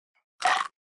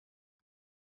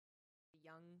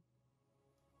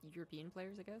young European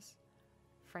players, I guess.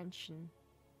 French and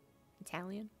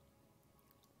Italian.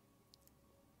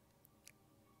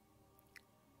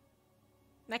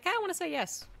 And I kind of want to say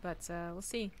yes, but we'll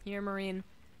see. HeRoMaRiNe,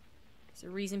 there's a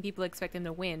reason people expect him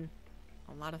to win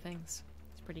a lot of things.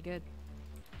 It's pretty good.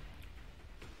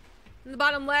 In the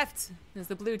bottom left is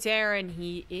the blue Terran.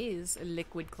 He is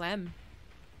Liquid Clem.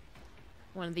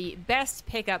 One of the best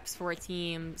pickups for a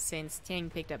team since Ting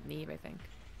picked up Neve, I think.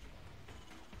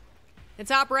 In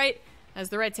top right, as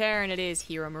the red Terran, it is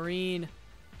HeRoMaRiNe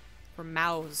from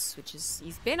Mouse, which is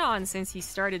he's been on since he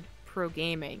started pro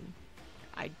gaming.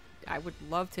 I would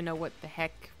love to know what the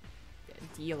heck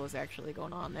deal is actually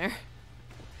going on there.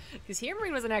 Because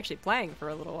HeRoMaRiNe wasn't actually playing for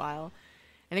a little while.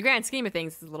 In the grand scheme of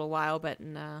things, it's a little while, but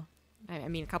in, I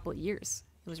mean, a couple of years.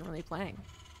 He wasn't really playing.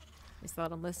 He still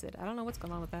had him listed. I don't know what's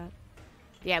going on with that.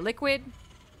 Yeah, Liquid,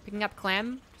 picking up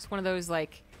Clem, just one of those,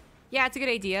 like, yeah, it's a good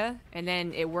idea. And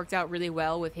then it worked out really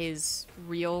well with his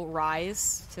real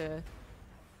rise to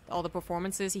all the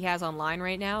performances he has online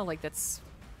right now. Like, that's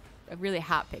a really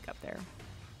hot pickup there.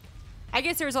 I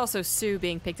guess there was also Sue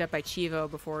being picked up by Chivo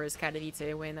before his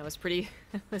Katowice win. That was pretty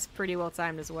well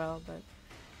timed as well, but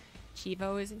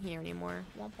Chivo isn't here anymore.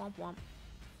 Womp womp womp.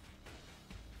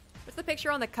 What's the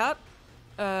picture on the cup?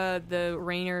 The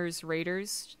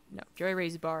Raiders. No, Joey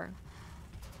Ray's bar.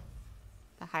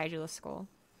 The Hydra skull.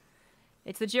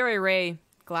 It's the Joey Ray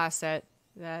glass set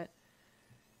that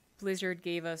Blizzard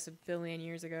gave us a billion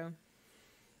years ago.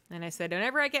 And I said,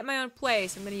 whenever I get my own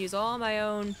place, I'm going to use all my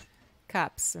own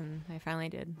cups, and I finally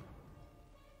did. Can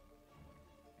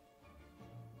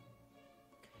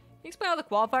you explain how the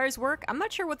qualifiers work? I'm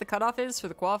not sure what the cutoff is for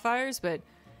the qualifiers, but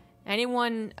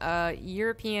anyone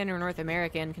European or North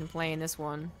American can play in this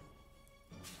one.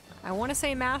 I want to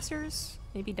say Masters,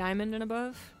 maybe Diamond and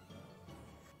above.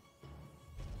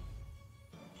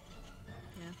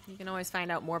 Yeah, you can always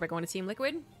find out more by going to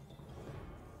TeamLiquid.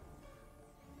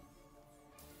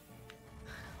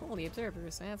 Holy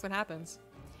observers, that's what happens.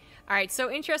 Alright,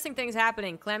 so interesting things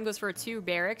happening. Clem goes for a 2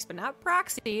 barracks, but not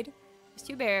proxied. There's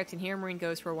 2 barracks, and HeRoMaRiNe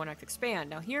goes for a 1x expand.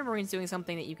 Now, HeRoMaRiNe's doing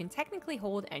something that you can technically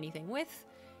hold anything with.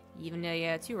 Even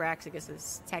a 2 racks, I guess,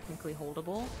 is technically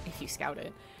holdable if you scout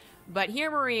it. But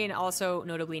HeRoMaRiNe also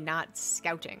notably not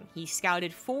scouting. He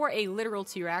scouted for a literal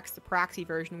 2 racks, the proxy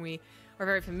version we are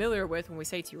very familiar with when we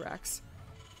say 2 racks.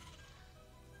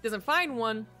 Doesn't find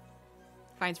one,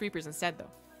 finds Reapers instead,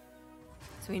 though.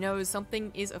 So he knows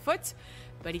something is afoot,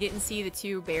 but he didn't see the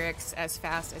 2 barracks as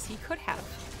fast as he could have.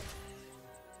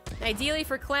 Ideally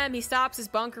for Clem, he stops his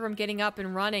bunker from getting up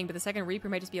and running, but the second Reaper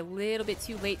might just be a little bit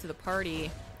too late to the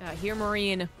party.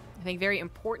 HeRoMaRiNe, I think very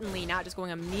importantly, not just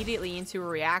going immediately into a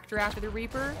reactor after the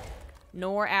Reaper,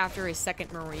 nor after his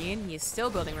second Marine. He is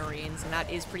still building Marines, and that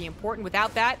is pretty important.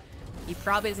 Without that, he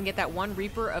probably doesn't get that 1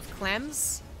 Reaper of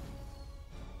Clem's.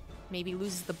 Maybe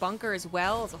loses the bunker as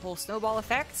well as a whole snowball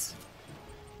effect.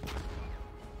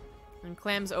 And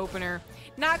Clem's opener,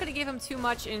 not going to give him too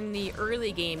much in the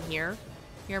early game here.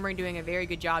 HeRoMaRiNe doing a very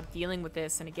good job dealing with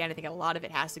this, and again, I think a lot of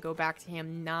it has to go back to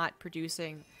him not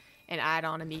producing an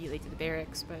add-on immediately to the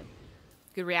barracks, but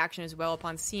good reaction as well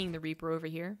upon seeing the Reaper over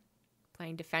here.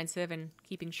 Playing defensive and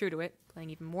keeping true to it, playing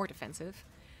even more defensive.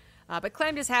 But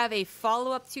Clem does have a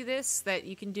follow-up to this that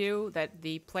you can do that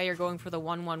the player going for the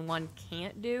 1-1-1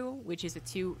 can't do, which is a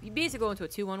 2... You basically go into a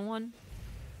 2-1-1.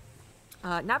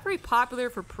 Not very popular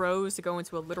for pros to go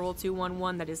into a literal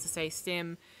 2-1-1, that is to say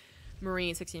Stim,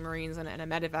 Marine, 16 Marines, and a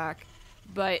Medevac.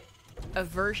 But a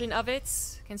version of it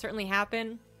can certainly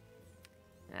happen.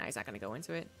 Nah, he's not going to go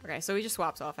into it. Okay, so he just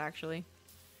swaps off, actually.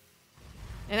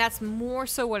 And that's more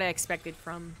so what I expected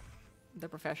from the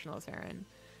professional Terran.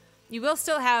 You will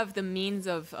still have the means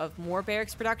of more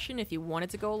barracks production if you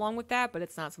wanted to go along with that, but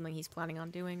it's not something he's planning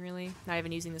on doing, really. Not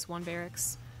even using this 1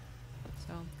 barracks.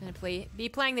 So, I'm going to be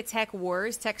playing the tech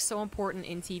wars. Tech's so important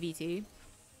in TVT.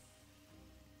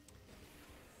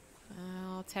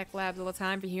 Tech labs all the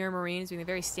time for HeRoMaRiNe, doing a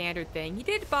very standard thing. He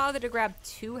did bother to grab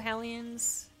 2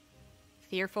 Hellions.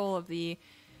 Fearful of the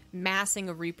massing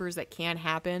of Reapers that can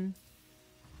happen.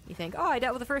 You think, oh, I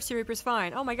dealt with the first 2 Reapers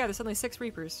fine. Oh my god, there's suddenly 6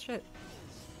 Reapers. Shit.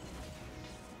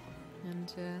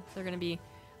 And they're going to be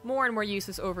more and more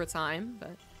useless over time,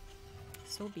 but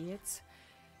so be it.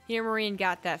 HeRoMaRiNe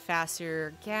got that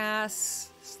faster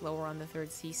gas, slower on the 3rd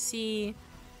CC.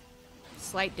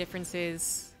 Slight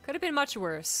differences. Could have been much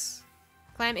worse.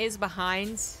 Clem is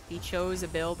behind. He chose a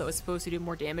build that was supposed to do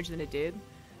more damage than it did.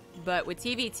 But with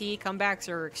TVT, comebacks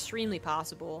are extremely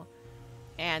possible.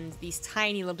 And these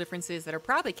tiny little differences that are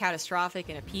probably catastrophic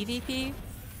in a PvP,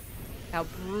 how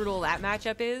brutal that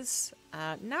matchup is,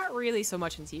 not really so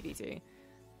much in TVT.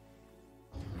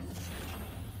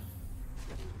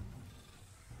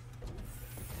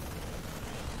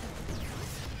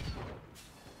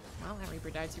 Wow, that Reaper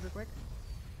died super quick.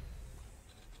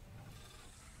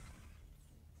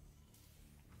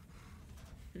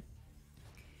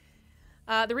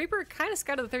 The Reaper kind of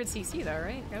scouted the third CC though,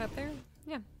 right? Got up there?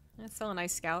 Yeah, that's still a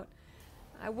nice scout.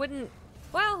 I wouldn't...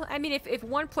 Well, I mean, if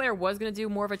one player was going to do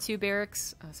more of a two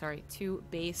base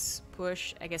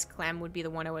push, I guess Clem would be the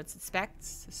one I would suspect.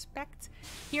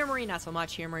 HeRoMaRiNe, not so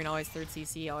much. HeRoMaRiNe always third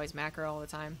CC, always macro all the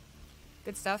time.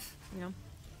 Good stuff, you know.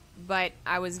 But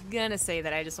I was gonna say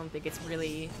that I just don't think it's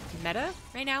really meta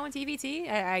right now in TVT.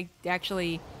 I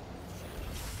actually...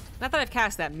 Not that I've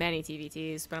cast that many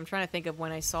TVTs, but I'm trying to think of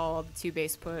when I saw the two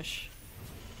base push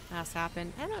last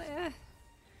happen. I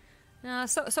don't...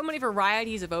 so many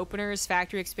varieties of openers.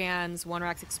 Factory expands, one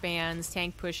racks expands,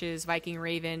 tank pushes, Viking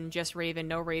Raven, just Raven,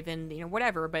 no Raven, you know,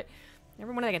 whatever. But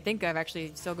everyone I can think of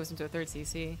actually still goes into a third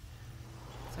CC.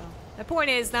 So the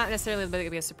point is not necessarily that it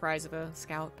would be a surprise of a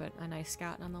scout, but a nice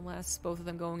scout nonetheless. Both of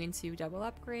them going into double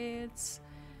upgrades.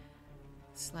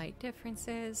 Slight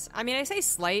differences. I mean, I say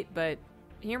slight, but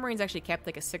HeRoMaRiNe's actually kept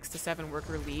like a 6 to 7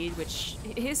 worker lead, which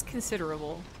is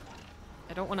considerable.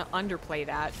 I don't want to underplay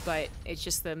that, but it's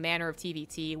just the manner of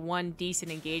TVT. One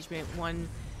decent engagement, one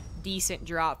decent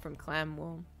drop from Clem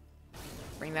will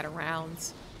bring that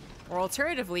around. Or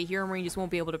alternatively, HeRoMaRiNe just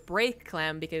won't be able to break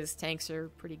Clem because tanks are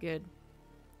pretty good.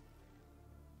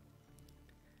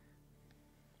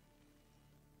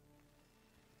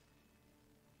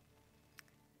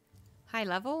 High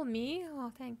level? Me?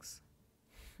 Oh, thanks.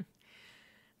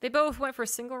 They both went for a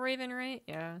single Raven, right?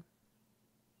 Yeah.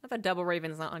 Not that double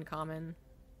Raven's not uncommon.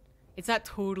 It's not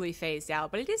totally phased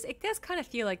out, but it does kind of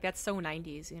feel like that's so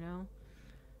 90s, you know?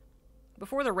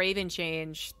 Before the Raven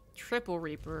change, triple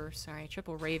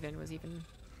Raven was even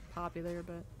popular,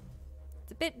 but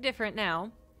it's a bit different now.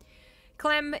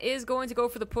 Clem is going to go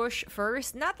for the push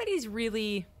first. Not that he's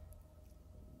really...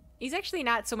 He's actually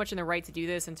not so much in the right to do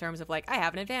this in terms of, like, I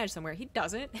have an advantage somewhere. He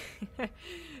doesn't.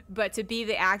 But to be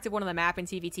the active one on the map in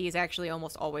TVT is actually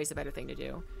almost always the better thing to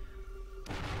do.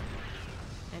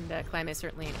 And Clem is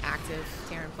certainly an active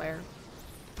Terran player.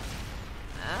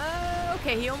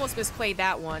 Okay, he almost misplayed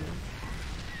that one.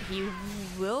 He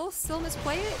will still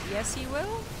misplay it? Yes, he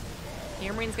will.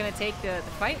 HeRoMaRiNe's going to take the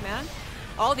fight, man.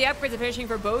 All the upgrades are finishing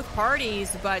for both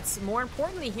parties, but more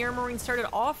importantly, HeRoMaRiNe started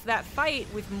off that fight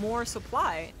with more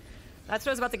supply. That's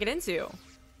what I was about to get into.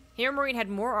 HeRoMaRiNe had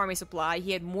more army supply,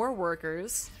 he had more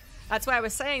workers. That's why I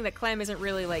was saying that Clem isn't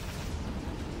really, like...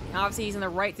 Obviously, he's in the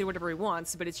right to do whatever he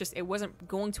wants, but it's just, it wasn't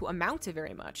going to amount to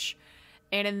very much.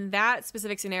 And in that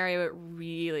specific scenario, it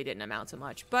really didn't amount to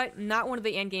much. But not one of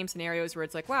the endgame scenarios where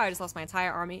it's like, wow, I just lost my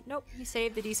entire army. Nope, he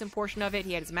saved a decent portion of it.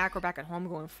 He had his macro back at home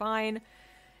going fine.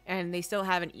 And they still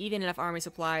have an even enough army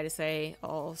supply to say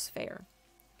all's fair.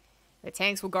 The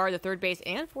tanks will guard the third base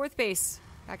and fourth base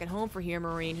back at home for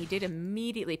HeRoMaRiNe. He did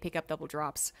immediately pick up double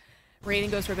drops.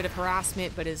 Raven goes for a bit of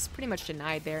harassment, but is pretty much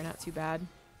denied there. Not too bad.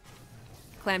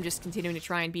 Clem just continuing to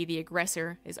try and be the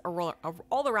aggressor is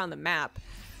all around the map.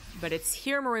 But it's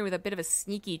HeRoMaRiNe with a bit of a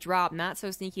sneaky drop. Not so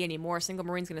sneaky anymore. Single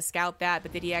Marine's going to scout that,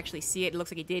 but did he actually see it? It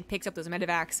looks like he did. Picks up those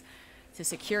medevacs to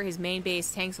secure his main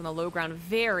base. Tanks on the low ground.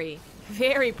 Very,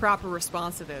 very proper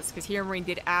response to this, because HeRoMaRiNe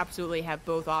did absolutely have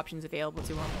both options available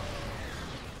to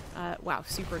him. Wow,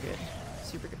 super good.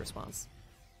 Super good response.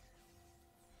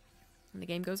 And the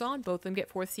game goes on. Both of them get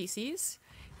fourth CCs.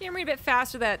 HeRoMaRiNe a bit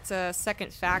faster that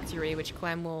second factory, which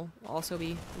Clem will also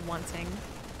be wanting.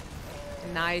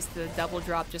 Denies the double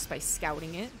drop just by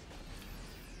scouting it.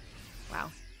 Wow.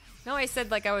 No, I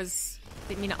said like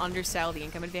didn't mean to undersell the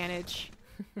income advantage.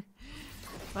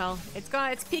 Well,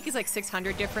 its peak is like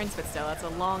 600 difference, but still, that's a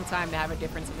long time to have a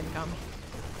difference of income.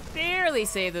 Barely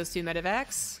saved those two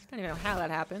medevacs. Don't even know how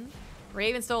that happened.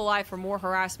 Raven's still alive for more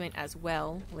harassment as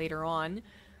well later on.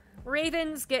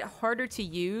 Ravens get harder to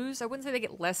use. I wouldn't say they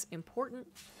get less important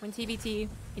when TVT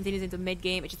continues into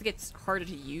mid-game. It just gets harder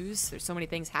to use. There's so many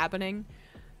things happening.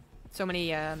 So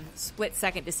many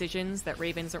split-second decisions that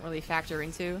Ravens don't really factor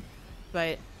into.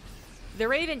 But the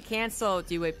Raven can still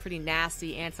do a pretty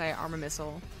nasty anti-armor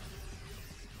missile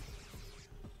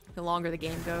the longer the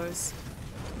game goes.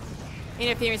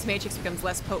 Interference Matrix becomes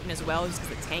less potent as well, just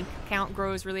because the tank count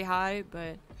grows really high,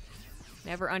 but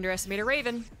never underestimate a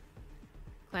Raven.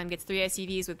 Clem gets 3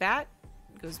 SCVs with that.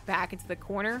 Goes back into the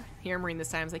corner. HeRoMaRiNe this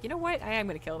time is like, you know what? I am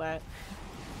going to kill that.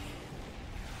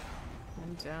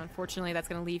 And unfortunately, that's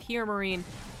going to leave HeRoMaRiNe.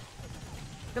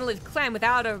 Going to leave Clem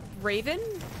without a Raven.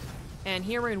 And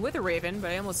HeRoMaRiNe with a Raven,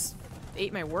 but I almost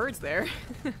ate my words there.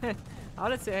 I'll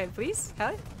just say, please?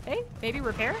 Hey, maybe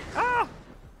repair? Ah!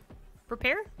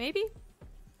 Repair? Maybe?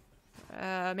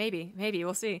 Maybe.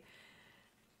 We'll see.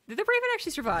 Did the Raven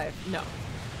actually survive? No.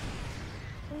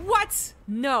 What?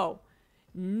 No.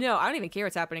 No, I don't even care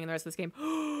what's happening in the rest of this game.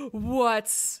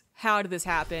 What? How did this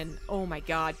happen? Oh my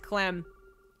god. Clem.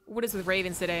 What is with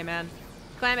Ravens today, man?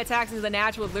 Clem attacks into the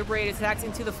natural with Liberators, attacks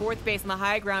into the 4th base on the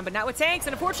high ground, but not with tanks,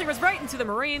 and unfortunately was right into the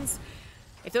Marines.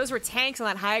 If those were tanks on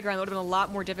that high ground, it would have been a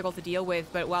lot more difficult to deal with,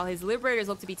 but while his Liberators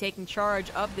looked to be taking charge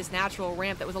of this natural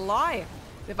ramp, that was a lie.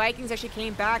 The Vikings actually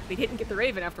came back. They didn't get the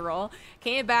Raven after all.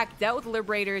 Came back, dealt with the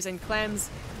Liberators, and Clem's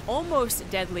almost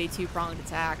deadly 2-pronged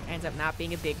attack ends up not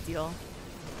being a big deal.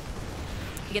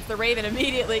 He gets the Raven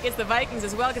immediately, gets the Vikings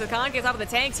as well, because the Khan gets off of the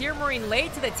tanks. HeRoMaRiNe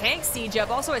late to the tank siege up.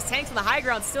 Also has tanks on the high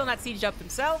ground, still not sieged up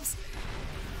themselves,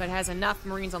 but has enough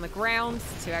Marines on the ground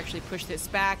to actually push this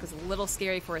back. It was a little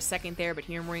scary for a second there, but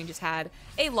HeRoMaRiNe just had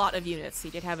a lot of units. He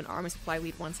did have an armor supply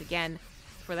lead once again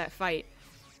for that fight.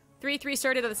 3-3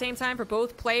 started at the same time for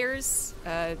both players.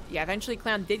 Yeah, eventually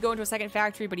Clem did go into a second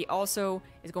factory, but he also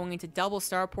is going into double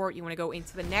starport. You want to go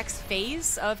into the next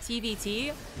phase of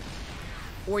TVT,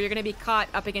 or you're going to be caught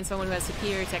up against someone who has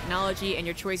superior technology, and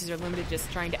your choices are limited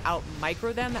just trying to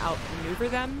out-micro them, out-maneuver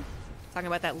them. Talking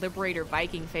about that Liberator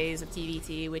Viking phase of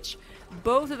TVT, which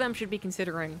both of them should be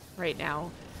considering right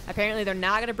now. Apparently, they're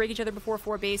not going to break each other before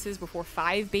 4 bases, before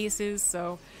 5 bases,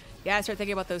 so yeah, start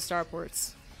thinking about those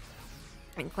starports.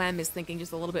 And Clem is thinking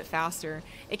just a little bit faster.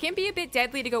 It can be a bit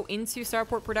deadly to go into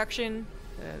starport production.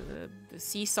 The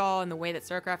seesaw and the way that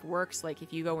Starcraft works, like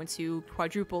if you go into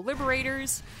quadruple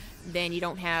Liberators, then you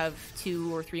don't have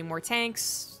 2 or 3 more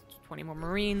tanks, 20 more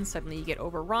Marines, suddenly you get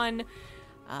overrun.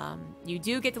 You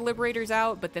do get the Liberators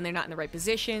out, but then they're not in the right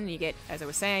position. You get, as I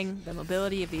was saying, the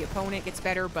mobility of the opponent gets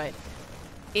better, but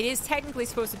it is technically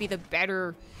supposed to be the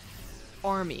better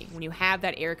army when you have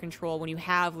that air control, when you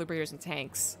have Liberators and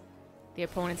tanks. The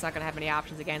opponent's not going to have any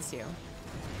options against you.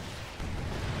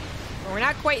 But we're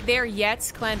not quite there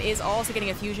yet. Clem is also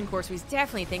getting a fusion core, so he's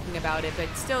definitely thinking about it, but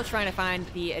still trying to find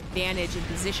the advantage in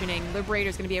positioning.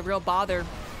 Liberator's going to be a real bother.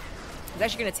 He's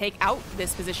actually going to take out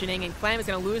this positioning, and Clem is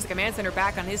going to lose the command center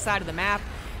back on his side of the map.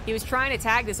 He was trying to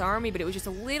tag this army, but it was just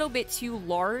a little bit too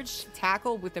large to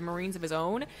tackle with the Marines of his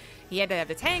own. He had to have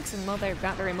the tanks, and well, they're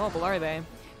not very mobile, are they?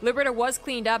 Liberator was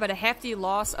cleaned up at a hefty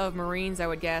loss of Marines, I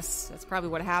would guess. That's probably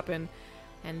what happened.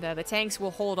 And the tanks will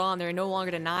hold on. They're no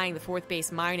longer denying the 4th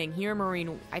base mining.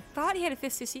 HeRoMaRiNe, I thought he had a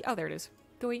 5th CC. Oh, there it is.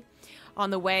 Doi. On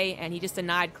the way, and he just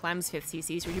denied Clem's 5th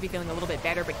CC, so he should be feeling a little bit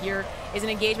better. But here is an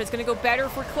engagement that's going to go better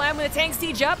for Clem with the tank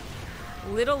siege up.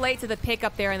 Little late to the pick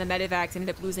up there in the medevacs.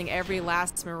 Ended up losing every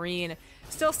last Marine.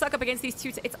 Still stuck up against these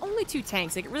 2. It's only 2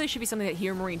 tanks. Like, it really should be something that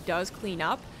HeRoMaRiNe does clean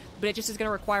up, but it just is going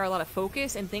to require a lot of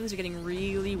focus, and things are getting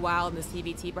really wild in this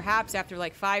TVT. Perhaps after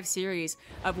like 5 series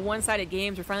of one-sided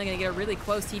games, we're finally going to get a really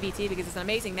close TVT because it's an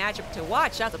amazing matchup to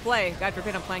watch, not to play. God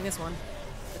forbid I'm playing this one.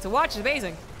 But to watch is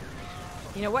amazing.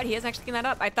 You know what? He hasn't actually cleaned that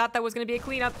up. I thought that was going to be a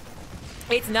cleanup.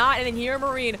 It's not, and then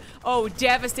HeRoMaRiNe, oh,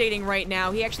 devastating right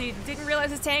now. He actually didn't realize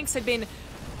his tanks had been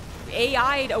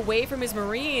AI'd away from his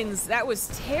Marines. That was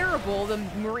terrible. The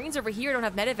Marines over here don't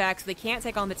have medevacs, so they can't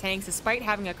take on the tanks despite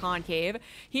having a concave.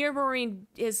 HeRoMaRiNe,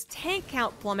 his tank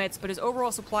count plummets, but his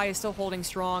overall supply is still holding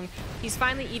strong. He's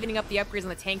finally evening up the upgrades on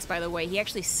the tanks, by the way. He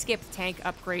actually skipped tank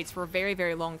upgrades for a very,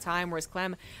 very long time, whereas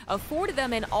Clem afforded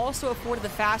them and also afforded the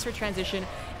faster transition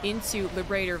into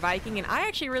Liberator Viking. And I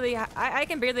actually really, I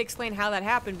can barely explain how that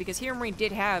happened because HeRoMaRiNe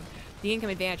did have the income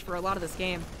advantage for a lot of this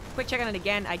game. Quick check on it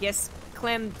again. I guess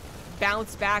Clem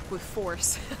bounced back with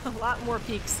force. A lot more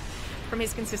peaks from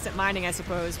his consistent mining, I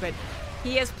suppose, but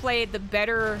he has played the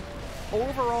better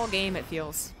overall game, it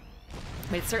feels.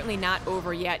 But it's certainly not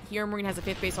over yet. HeRoMaRiNe has a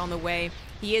 5th base on the way.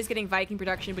 He is getting Viking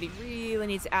production, but he really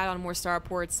needs to add on more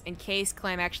starports in case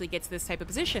Clem actually gets this type of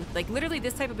position. Like, literally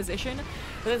this type of position,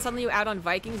 but then suddenly you add on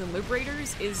Vikings and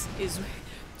Liberators is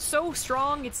so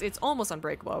strong, it's almost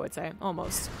unbreakable, I would say.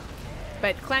 Almost.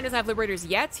 But Clem doesn't have Liberators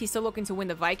yet. He's still looking to win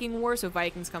the Viking War, so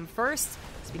Vikings come first.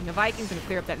 Speaking of Vikings, going to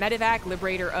clear up that medevac.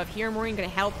 Liberator of HeRoMaRiNe going to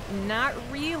help. Not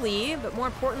really, but more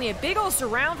importantly, a big ol'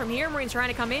 surround from HeRoMaRiNe trying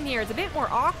to come in here. It's a bit more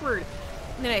awkward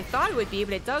than I thought it would be,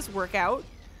 but it does work out.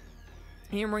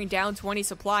 HeRoMaRiNe down 20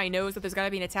 supply, knows that there's got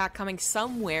to be an attack coming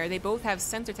somewhere. They both have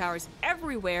sensor towers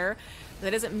everywhere. That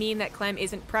doesn't mean that Clem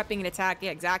isn't prepping an attack. Yeah,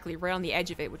 exactly, right on the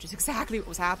edge of it, which is exactly what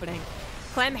was happening.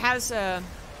 Clem has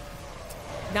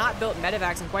not built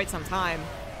medevacs in quite some time,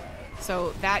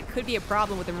 so that could be a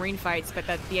problem with the Marine fights, but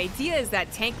the idea is that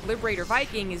tank Liberator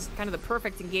Viking is kind of the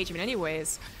perfect engagement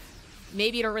anyways.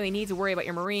 Maybe you don't really need to worry about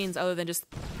your Marines other than just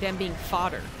them being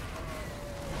fodder.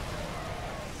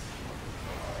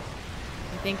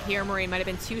 I think HeRoMaRiNe might have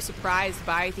been too surprised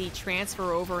by the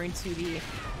transfer over into the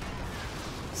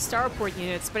starport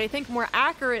units, but I think more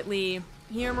accurately,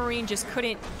 HeRoMaRiNe just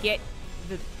couldn't get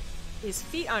his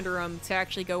feet under him to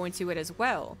actually go into it as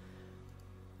well.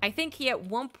 I think he at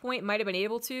one point might have been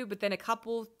able to, but then a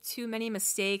couple too many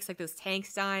mistakes, like those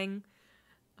tanks dying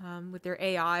with their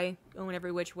AI going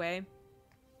every which way,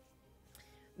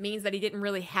 means that he didn't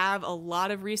really have a lot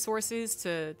of resources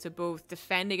to both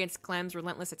defend against Clem's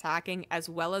relentless attacking as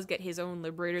well as get his own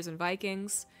Liberators and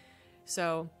Vikings.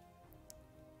 So,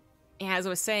 as I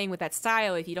was saying with that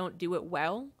style, if you don't do it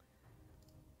well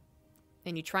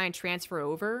and you try and transfer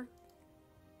over,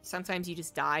 sometimes you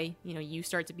just die. You know, you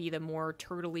start to be the more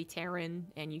turtley Terran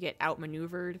and you get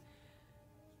outmaneuvered.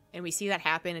 And we see that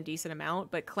happen a decent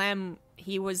amount. But Clem,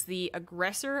 he was the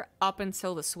aggressor up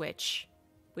until the switch,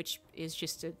 which is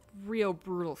just a real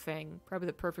brutal thing. Probably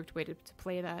the perfect way to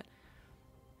play that.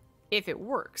 If it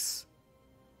works.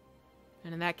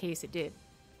 And in that case, it did.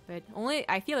 But only,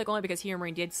 I feel like only because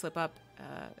HeRoMaRiNe did slip up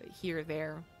here,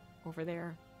 there,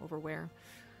 over where.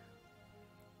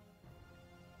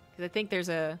 Because I think there's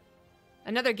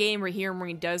another game where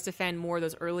HeRoMaRiNe does defend more of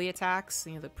those early attacks,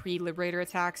 you know, the pre-Liberator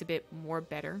attacks a bit more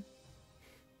better.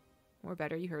 More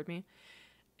better, you heard me.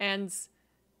 And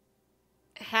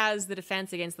has the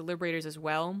defense against the Liberators as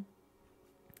well.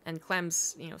 And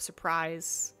Clem's, you know,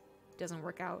 surprise doesn't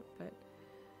work out. But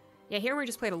yeah, HeRoMaRiNe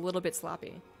just played a little bit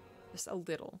sloppy. Just a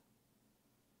little.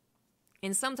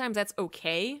 And sometimes that's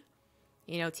okay.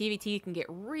 You know, TVT can get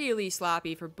really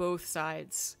sloppy for both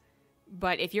sides.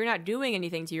 But if you're not doing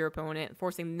anything to your opponent,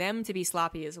 forcing them to be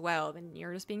sloppy as well, then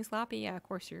you're just being sloppy. Yeah, of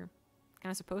course you're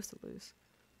kind of supposed to lose.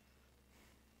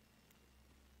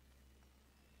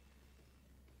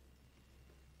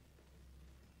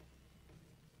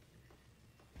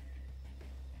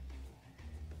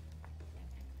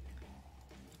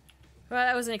 Well,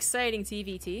 that was an exciting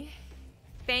TVT.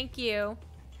 Thank you.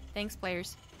 Thanks,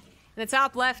 players. In the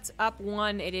top left, up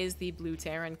one, it is the blue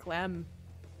Terran Clem.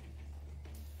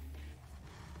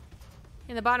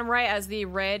 In the bottom right, as the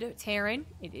red Terran,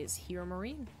 it is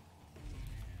HeRoMaRiNe.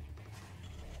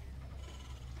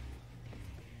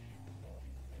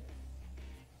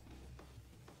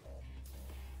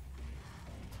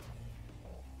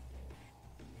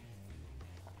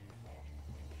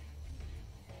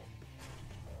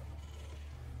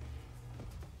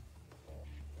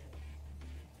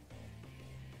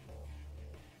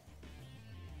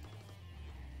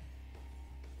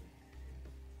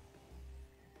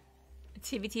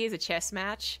 TVT is a chess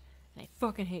match, and I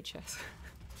fucking hate chess.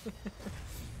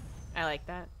 I like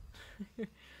that.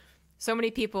 So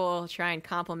many people try and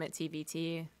compliment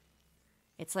TVT.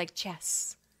 It's like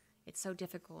chess. It's so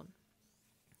difficult,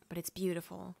 but it's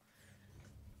beautiful.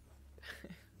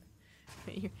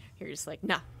 You're just like,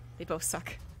 nah, they both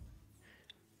suck.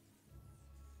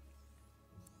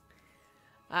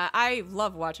 I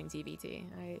love watching TVT.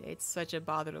 It's such a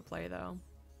bother to play, though.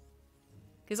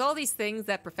 Because all these things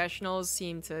that professionals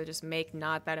seem to just make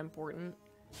not that important.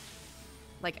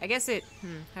 Like, I guess it...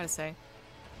 how to say?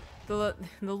 The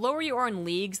lower you are in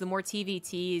leagues, the more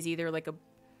TVT is either, like,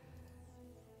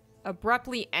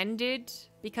 abruptly ended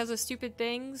because of stupid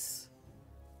things.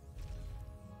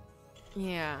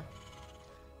 Yeah.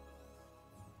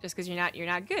 Just because you're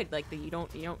not good. Like, you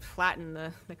don't flatten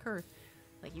the curve.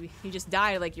 Like, you just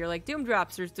die, like, you're like, Doom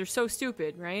drops, they're so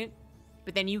stupid, right?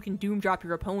 But then you can Doom drop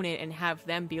your opponent and have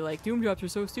them be like, Doom drops are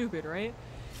so stupid, right?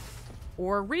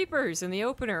 Or Reapers in the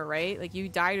opener, right? Like, you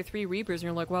die to 3 Reapers and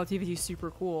you're like, wow, TVT's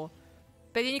super cool.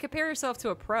 But then you compare yourself to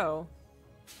a pro.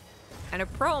 And a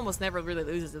pro almost never really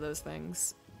loses to those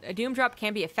things. A Doom drop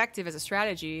can be effective as a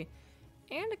strategy.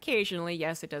 And occasionally,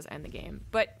 yes, it does end the game.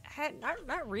 But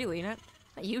not really, not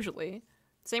usually.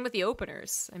 Same with the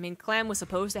openers. I mean, Clem was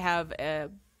supposed to have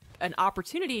an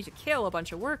opportunity to kill a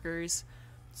bunch of workers,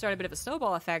 start a bit of a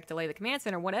snowball effect, delay the command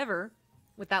center, whatever.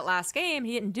 With that last game,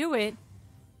 he didn't do it.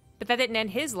 But that didn't end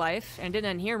his life, and didn't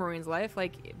end HeRoMaRiNe's life.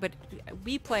 Like, but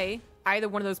we play either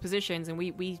one of those positions, and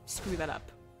we screw that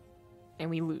up. And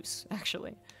we lose,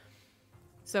 actually.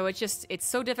 So it's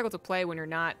so difficult to play when you're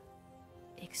not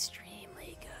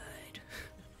extremely good.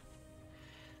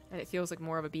 And it feels like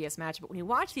more of a BS match. But when you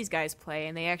watch these guys play,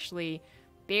 and they actually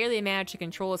barely manage to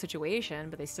control a situation,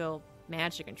 but they still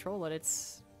manage to control it,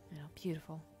 it's... you know,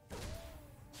 beautiful.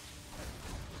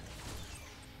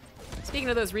 Speaking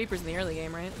of those Reapers in the early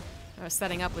game, right? I was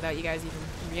setting up without you guys even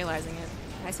realizing it.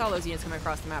 I saw those units coming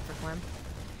across the map for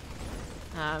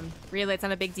Clem. Really, it's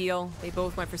not a big deal. They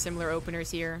both went for similar openers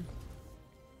here.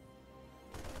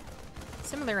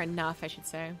 Similar enough, I should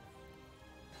say.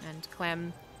 And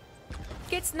Clem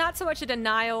gets not so much a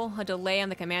denial, a delay on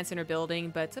the command center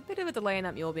building, but a bit of a delay on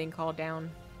that mule being called down.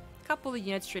 A couple of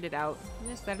units traded out.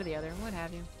 This, that, or the other. What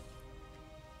have you.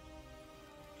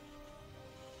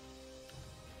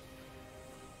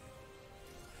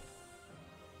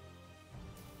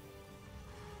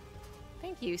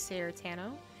 Thank you, Sarah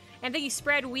Tano. And thank you,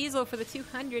 Spread Weasel, for the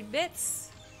 200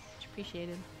 bits. Much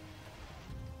appreciated.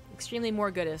 Extremely more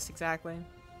goodest, exactly.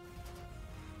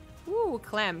 Ooh,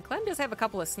 Clem. Clem does have a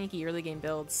couple of sneaky early game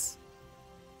builds.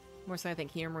 More so than I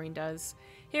think HeRoMaRiNe does.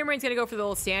 HeRoMaRiNe's gonna go for the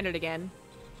old standard again.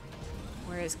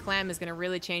 Whereas Clem is gonna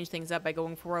really change things up by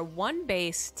going for a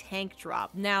 1-base tank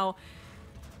drop. Now,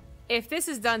 if this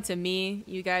is done to me,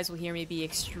 you guys will hear me be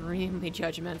extremely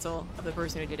judgmental of the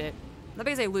person who did it. Not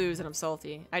because I lose and I'm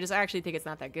salty. I actually think it's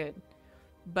not that good.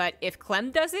 But if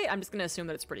Clem does it, I'm just gonna assume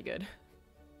that it's pretty good.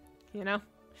 You know?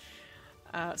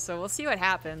 So we'll see what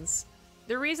happens.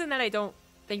 The reason that I don't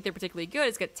think they're particularly good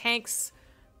is that tanks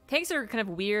are kind of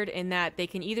weird in that they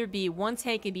can either be, one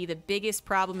tank can be the biggest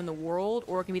problem in the world,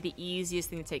 or it can be the easiest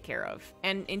thing to take care of.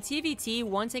 And in TVT,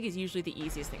 one tank is usually the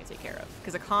easiest thing to take care of,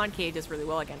 because a concave does really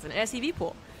well against it. An SCV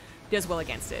pool does well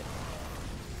against it.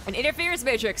 An interference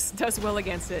matrix does well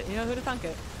against it. You know, who'd have thunk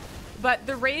it? But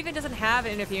the Raven doesn't have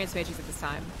an interference matrix at this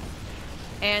time.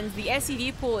 And the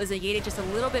SCV pool is negated just a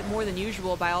little bit more than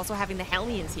usual by also having the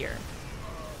Helmians here.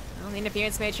 Well, the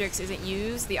interference matrix isn't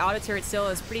used. The auto turret still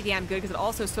is pretty damn good because it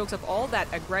also soaks up all that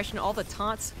aggression, all the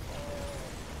taunts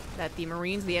that the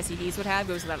Marines, the SCVs would have,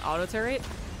 goes to that auto turret.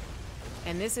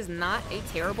 And this is not a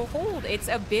terrible hold. It's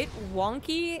a bit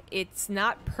wonky. It's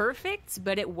not perfect,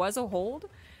 but it was a hold.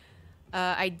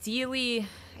 Ideally,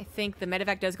 I think the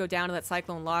medevac does go down to that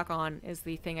Cyclone lock-on is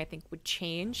the thing I think would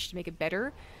change to make it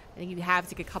better. I think you have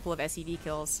to get a couple of SCV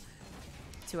kills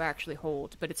to actually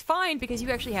hold, but it's fine because you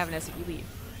actually have an SCV lead.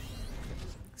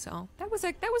 So that was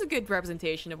a good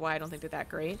representation of why I don't think they're that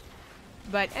great.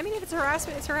 But I mean, if it's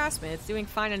harassment, it's harassment. It's doing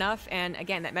fine enough, and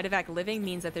again, that medevac living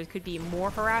means that there could be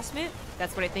more harassment.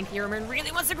 That's what I think HeRoMaRiNe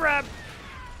really wants to grab,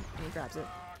 and he grabs it.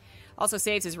 Also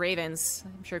saves his Ravens.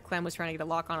 I'm sure Clem was trying to get a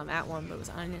lock on that one, but was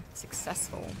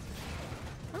unsuccessful.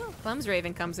 Oh, Clem's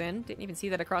Raven comes in. Didn't even see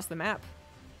that across the map.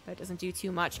 That doesn't do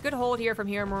too much. Good hold here from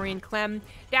HeRoMaRiNe. Clem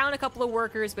down a couple of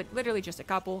workers, but literally just a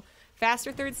couple.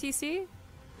 Faster third CC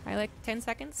by like 10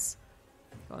 seconds.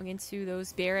 Going into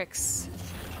those barracks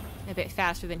a bit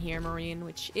faster than HeRoMaRiNe,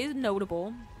 which is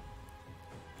notable.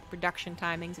 Production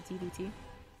timings at TVT.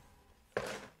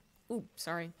 Ooh,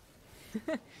 sorry.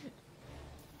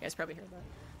 You guys probably heard that.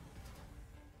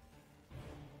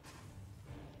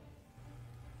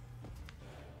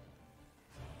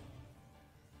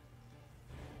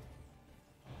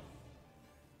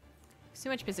 Too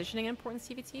much positioning in important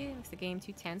CVT makes the game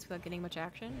too tense without getting much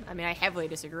action. I mean, I heavily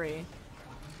disagree.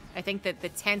 I think that the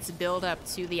tense build-up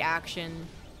to the action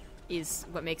is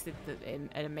what makes it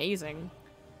amazing.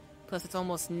 Plus, it's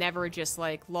almost never just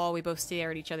like, lol, we both stare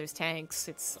at each other's tanks.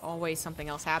 It's always something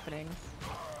else happening.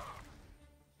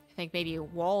 I think maybe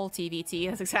wall TVT,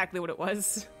 that's exactly what it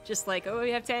was. Just like, oh, we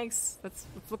have tanks. Let's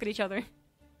look at each other.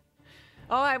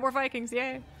 Oh, I have more Vikings,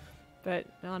 yay. But,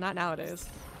 no, not nowadays.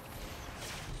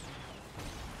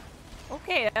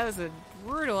 Okay, that was a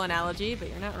brutal analogy, but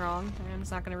you're not wrong. I'm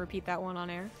just not going to repeat that one on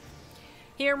air.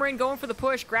 HeRoMaRiNe going for the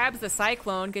push, grabs the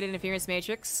Cyclone, good interference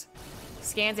matrix.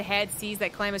 Scans ahead, sees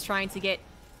that Clem is trying to get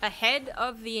ahead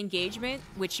of the engagement,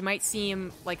 which might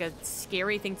seem like a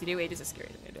scary thing to do. It is a scary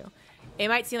thing to do. It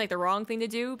might seem like the wrong thing to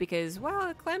do because,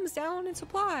 well, Clem's down in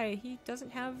supply. He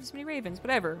doesn't have as many Ravens.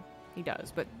 Whatever. He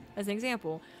does, but as an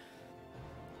example.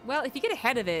 Well, if you get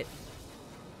ahead of it,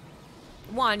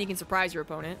 one, you can surprise your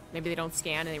opponent. Maybe they don't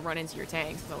scan and they run into your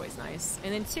tanks. It's always nice.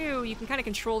 And then two, you can kind of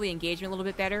control the engagement a little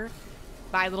bit better.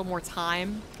 Buy a little more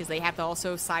time, because they have to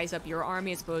also size up your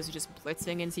army as opposed to just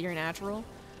blitzing into your natural.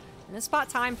 And then spot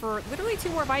time for literally 2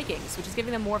 more Vikings, which is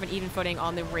giving them more of an even footing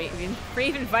on the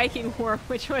Raven Viking War,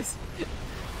 which was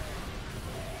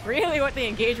really what the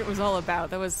engagement was all about.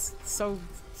 That was so...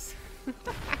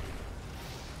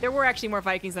 There were actually more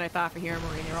Vikings than I thought for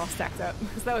HeRoMaRiNe. They were all stacked up.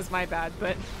 So that was my bad,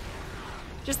 but...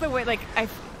 Just the way, like,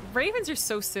 Ravens are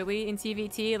so silly in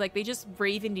TVT. Like, they just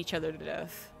Ravened each other to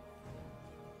death.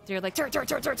 They're like, turret.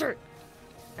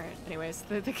 Alright, anyways,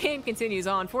 the game continues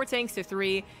on. 4 tanks to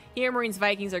 3. HeRoMaRiNe's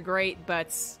Vikings are great, but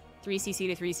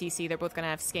 3cc to 3cc, they're both going to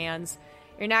have scans.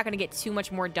 You're not going to get too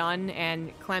much more done,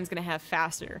 and Clem's going to have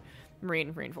faster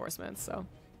Marine reinforcements. So,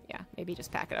 yeah, maybe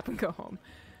just pack it up and go home.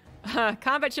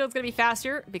 Combat Shield's going to be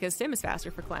faster, because Sim is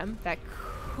faster for Clem. That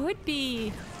could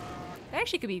be... That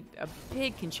actually could be a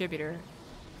big contributor.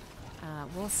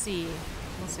 We'll see.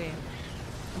 We'll see.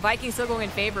 Vikings still going in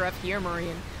favor of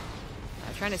HeRoMaRiNe.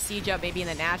 Trying to siege up maybe in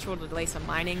the natural to delay some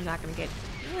mining. Not going to get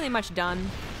really much done.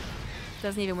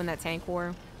 Doesn't even win that tank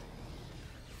war.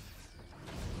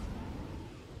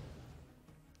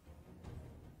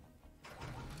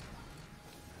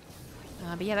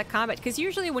 But yeah, that combat... Because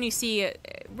usually when you see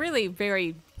really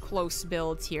very close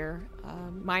builds here,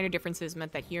 Minor differences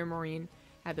meant that HeRoMaRiNe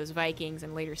had those Vikings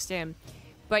and later stim.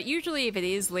 But usually if it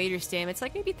is later stim, it's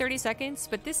like maybe 30 seconds,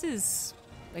 but this is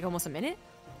like almost a minute.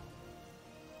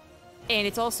 And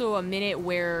it's also a minute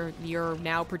where you're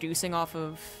now producing off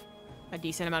of a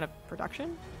decent amount of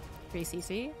production for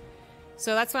ACC.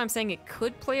 So that's why I'm saying it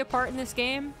could play a part in this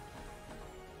game,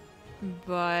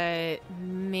 but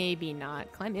maybe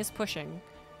not. Clem is pushing.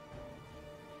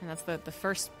 And that's the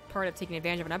first part of taking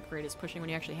advantage of an upgrade, is pushing when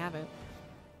you actually have it.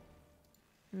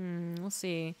 We'll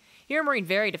see. HeRoMaRiNe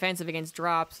very defensive against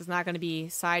drops. He's not going to be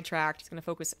sidetracked. He's going to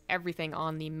focus everything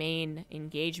on the main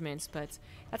engagements. But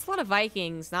that's a lot of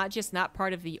Vikings, not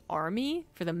part of the army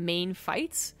for the main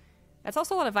fights. That's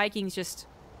also a lot of Vikings just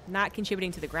not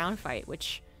contributing to the ground fight,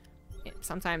 which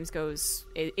sometimes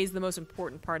is the most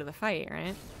important part of the fight,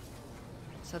 right?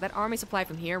 So that army supply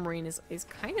from HeRoMaRiNe is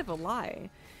kind of a lie.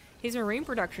 His Marine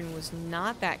production was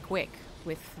not that quick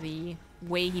with the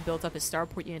way he built up his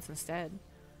starport units instead.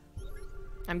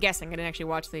 I'm guessing. I didn't actually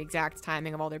watch the exact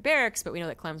timing of all their barracks, but we know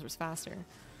that Clem's was faster.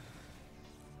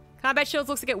 Combat shields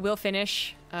looks like it will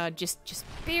finish. Just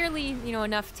barely,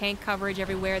 enough tank coverage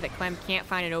everywhere that Clem can't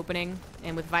find an opening.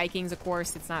 And with Vikings, of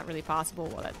course, it's not really possible.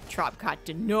 Well, that drop got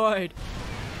denied.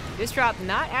 This drop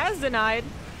not as denied.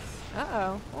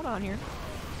 Uh-oh. Hold on here.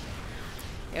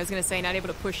 Yeah, I was going to say, not able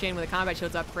to push in with a combat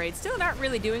shields upgrade. Still not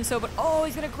really doing so, but oh,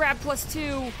 he's going to grab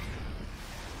 +2.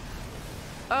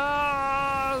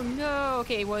 Oh, no.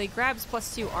 Okay, well, he grabs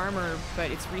 +2 armor,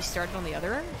 but it's restarted on the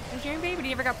other engineering bay, but he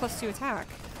never got +2 attack.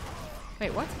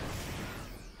 Wait, what?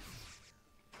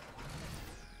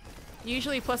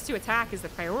 Usually +2 attack is the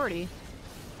priority.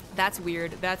 That's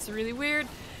weird. That's really weird.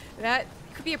 That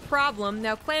could be a problem.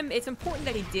 Now, Clem, it's important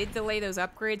that he did delay those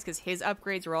upgrades, because his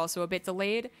upgrades were also a bit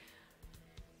delayed.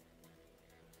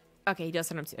 Okay, he does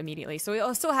send them immediately, so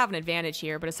he'll still have an advantage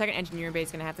here, but a second engineering base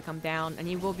is going to have to come down, and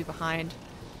he will be behind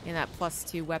in that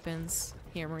 +2 weapons.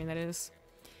 HeRoMaRiNe, that is.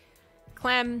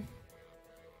 Clem,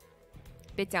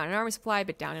 bit down in army supply,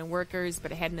 bit down in workers,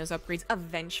 but ahead in those upgrades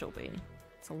eventually.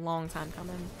 It's a long time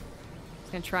coming.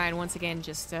 He's going to try and once again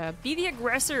just be the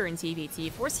aggressor in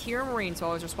TVT, force HeRoMaRiNe to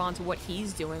always respond to what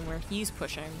he's doing, where he's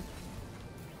pushing.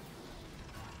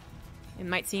 It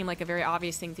might seem like a very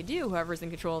obvious thing to do. Whoever's in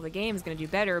control of the game is going to do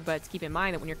better, but keep in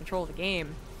mind that when you're in control of the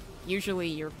game, usually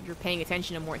you're paying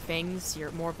attention to more things, you're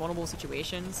more vulnerable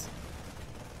situations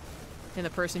than the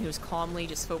person who's calmly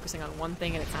just focusing on one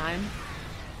thing at a time.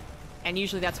 And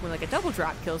usually that's when like a double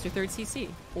drop kills your 3rd CC,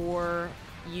 or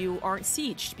you aren't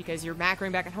sieged because you're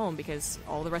macroing back at home because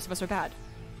all the rest of us are bad.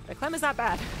 But Clem is not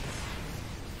bad.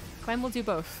 Clem will do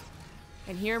both.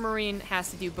 And HeRoMaRiNe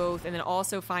has to do both, and then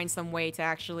also find some way to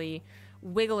actually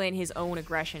wiggle in his own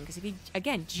aggression. Because if he,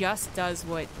 again, just does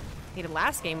what he did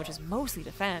last game, which is mostly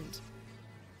defend,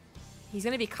 he's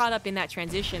going to be caught up in that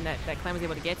transition that Clem was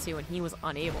able to get to, and he was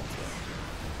unable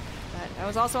to. But that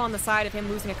was also on the side of him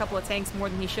losing a couple of tanks more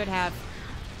than he should have.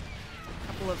 A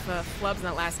couple of flubs in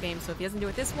that last game, so if he doesn't do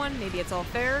it this one, maybe it's all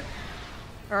fair.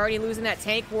 Already losing that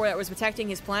tank war that was protecting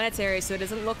his planetary, so it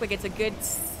doesn't look like it's a good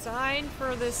sign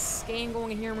for this game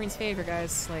going in HeRoMaRiNe's favor,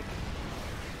 guys. Like,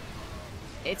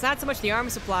 it's not so much the army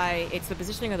supply, it's the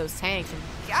positioning of those tanks. And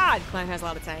God, Clem has a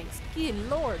lot of tanks. Good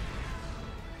lord.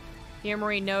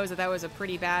 HeRoMaRiNe knows that was a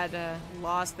pretty bad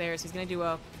loss there, so he's going to do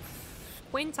a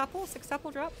quintuple,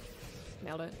 sextuple drop.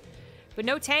 Nailed it. But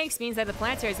no tanks means that the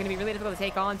planetary is going to be really difficult to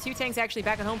take on. 2 tanks actually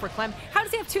back at home for Clem. How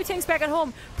does he have 2 tanks back at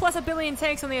home, plus a billion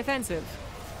tanks on the offensive?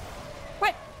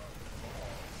 What?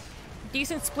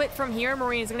 Decent split from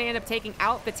HeRoMaRiNe is going to end up taking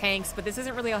out the tanks, but this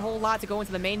isn't really a whole lot to go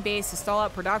into the main base to stall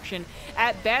out production.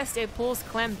 At best, it pulls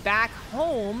Clem back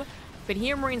home, but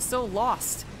HeRoMaRiNe still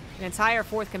lost an entire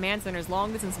 4th command center's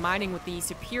long distance mining with the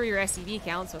superior SCV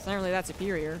count, so it's not really that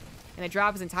superior. And the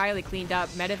drop is entirely cleaned up,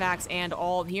 medevacs and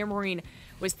all. HeRoMaRiNe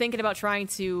was thinking about trying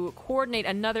to coordinate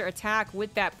another attack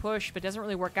with that push, but doesn't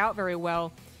really work out very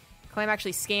well. Clem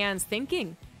actually scans,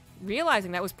 thinking,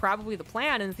 realizing that was probably the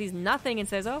plan, and sees nothing and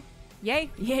says, oh, yay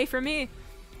for me.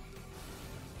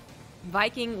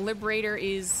 Viking Liberator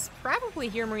is probably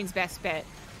HeRoMaRiNe's best bet,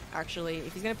 actually.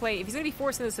 If he's gonna be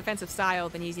forced into this offensive style,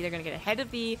 then he's either gonna get ahead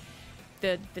of the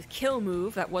kill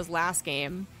move that was last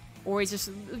game, or he's just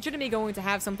legitimately going to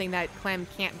have something that Clem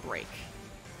can't break.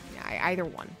 Either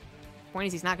one. Point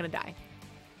is, he's not going to die.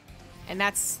 And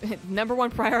that's number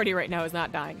 1 priority right now, is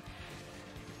not dying.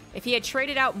 If he had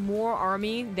traded out more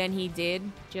army than he did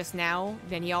just now,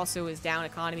 then he also is down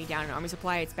economy, down in army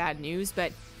supply. It's bad news,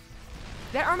 but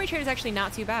that army trade is actually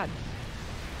not too bad.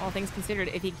 All things considered,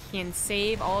 if he can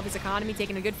save all of his economy,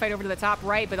 taking a good fight over to the top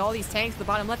right, but all these tanks at the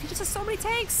bottom left, he just has so many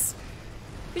tanks!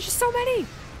 There's just so many!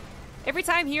 Every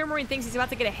time HeRoMaRiNe thinks he's about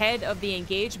to get ahead of the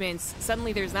engagements,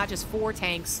 suddenly there's not just 4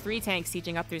 tanks, 3 tanks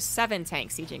sieging up, there's 7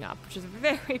 tanks sieging up, which is a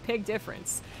very big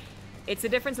difference. It's the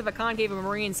difference of a concave of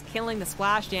Marines killing the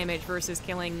splash damage versus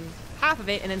killing half of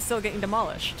it and then still getting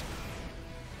demolished.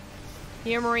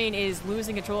 HeRoMaRiNe is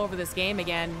losing control over this game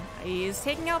again. He is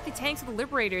taking out the tanks of the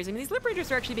Liberators. I mean, these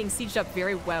Liberators are actually being sieged up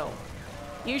very well.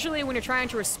 Usually when you're trying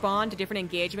to respond to different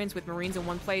engagements with Marines in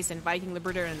one place and Viking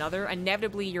Liberator in another,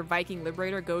 inevitably your Viking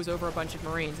Liberator goes over a bunch of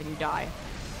Marines and you die.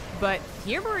 But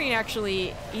HeRoMaRiNe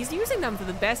actually, he's using them to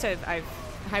the best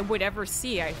I would ever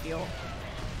see, I feel.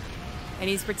 And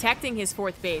he's protecting his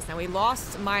 4th base. Now, he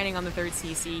lost mining on the 3rd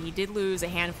CC. He did lose a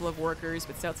handful of workers,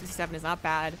 but still 67 is not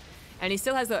bad. And he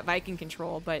still has that Viking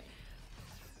control, but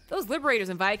those Liberators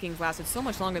and Vikings lasted so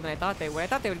much longer than I thought they would. I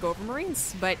thought they would go over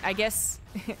Marines, but I guess,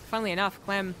 funnily enough,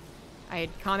 Clem, I had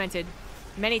commented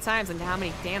many times on how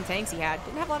many damn tanks he had.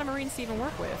 Didn't have a lot of Marines to even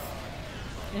work with.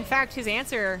 And in fact, his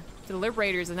answer to the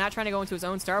Liberators is not trying to go into his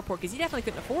own starport, because he definitely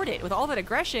couldn't afford it. With all that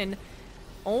aggression,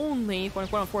 only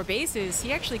quote-unquote on 4 bases,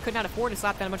 he actually could not afford to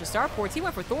slap down a bunch of starports. He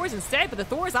went for Thors instead, but the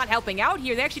Thor's not helping out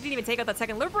here. They actually didn't even take out that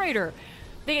 2nd Liberator.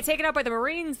 They get taken out by the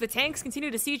Marines. The tanks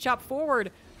continue to siege up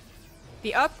forward.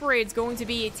 The upgrade's going to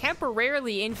be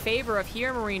temporarily in favor of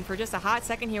HeRoMaRiNe for just a hot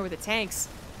second here with the tanks.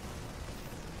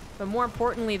 But more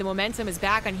importantly, the momentum is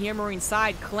back on HeRoMaRiNe's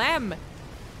side. Clem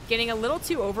getting a little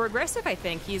too over-aggressive, I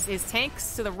think. His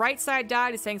tanks to the right side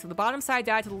died, his tanks to the bottom side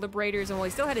died to the Liberators, and while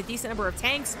he still had a decent number of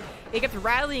tanks, they kept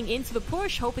rallying into the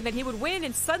push, hoping that he would win,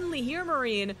 and suddenly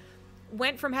HeRoMaRiNe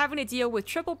went from having to deal with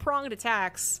triple-pronged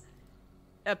attacks,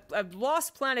 a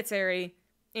lost planetary,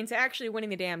 into actually winning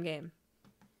the damn game.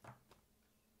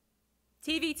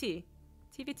 TVT.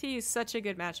 TVT is such a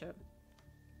good matchup.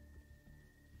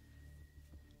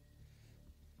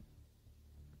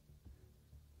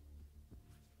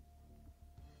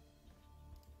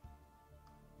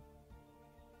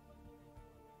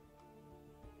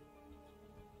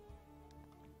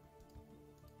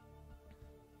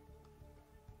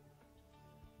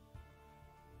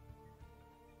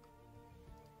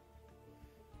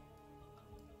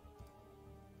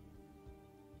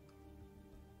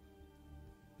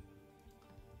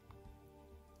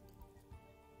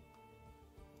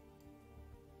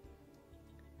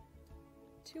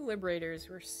 Two Liberators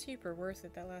were super worth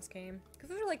it that last game. Because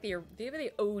those are like the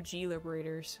OG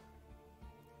Liberators.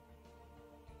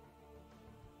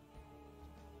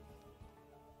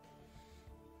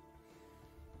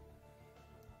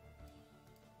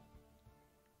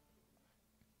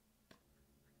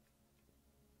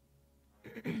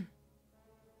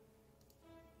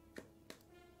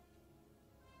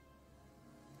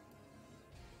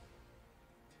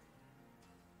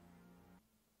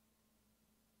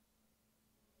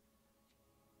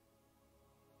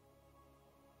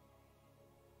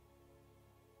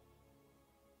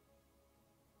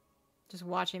 Just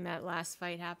watching that last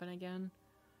fight happen again.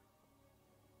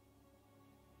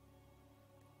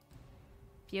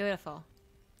 Beautiful.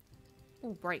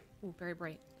 Ooh, bright. Ooh, very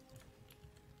bright.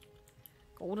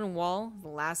 Golden Wall, the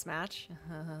last match.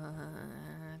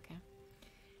 Okay.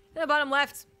 In the bottom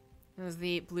left, it was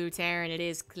the blue Terran. It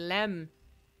is Clem.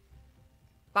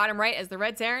 Bottom right is the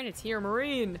red Terran. It's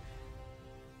HeRoMaRiNe.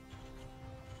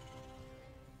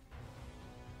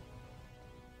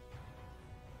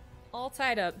 All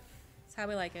tied up. That's how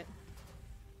we like it.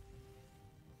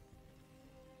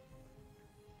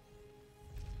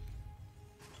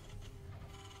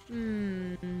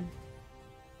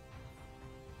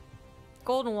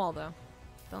 Golden Wall, though.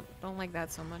 Don't like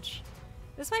that so much.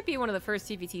 This might be one of the first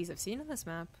TVTs I've seen on this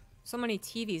map. So many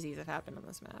TVZs have happened on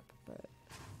this map, but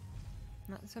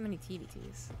not so many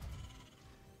TVTs.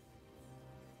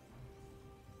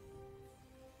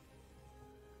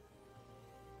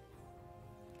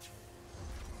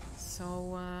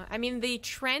 So, I mean, the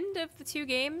trend of the two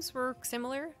games were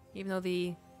similar, even though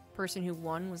the person who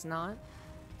won was not.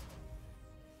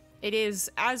 It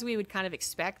is, as we would kind of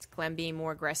expect, Clem being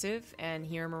more aggressive and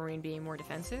HeRoMaRiNe being more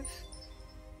defensive.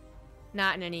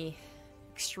 Not in any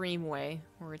extreme way,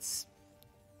 where it's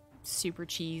super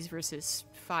cheese versus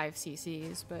 5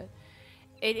 CCs, but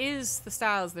it is the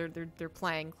styles they're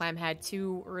playing. Clem had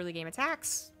 2 early game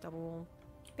attacks, double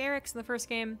barracks in the first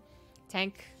game,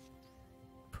 tank,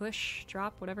 push,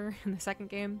 drop, whatever, in the second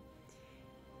game.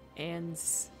 And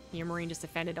HeRoMaRiNe just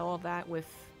defended all of that with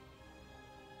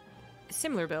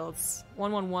similar builds.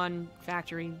 1-1-1,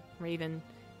 Factory, Raven,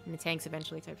 and the tanks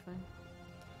eventually type thing.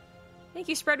 Thank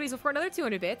you, Spreadweasel, for another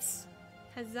 200 bits.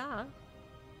 Huzzah.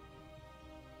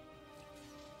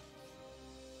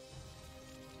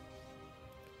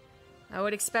 I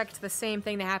would expect the same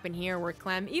thing to happen here where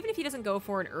Clem, even if he doesn't go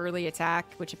for an early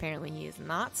attack, which apparently he is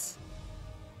not.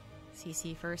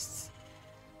 CC first.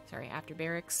 Sorry, after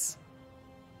barracks.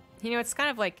 You know, it's kind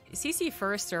of like CC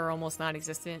first are almost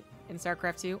non-existent in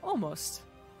StarCraft 2. Almost.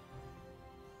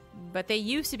 But they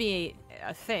used to be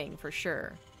a thing, for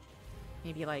sure.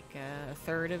 Maybe like a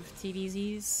third of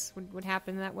TVZs would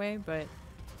happen that way, but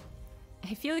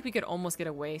I feel like we could almost get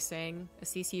away saying a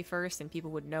CC first and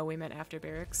people would know we meant after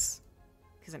barracks.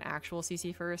 Because an actual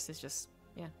CC first is just,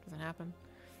 yeah, doesn't happen.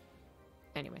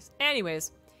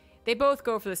 Anyways, they both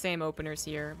go for the same openers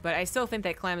here, but I still think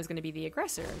that Clem is going to be the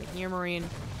aggressor. I mean, HeRoMaRiNe,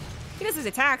 he does his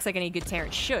attacks like any good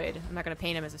Terran should. I'm not going to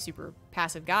paint him as a super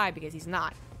passive guy because he's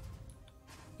not.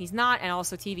 He's not, and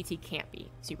also TVT can't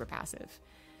be super passive.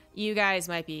 You guys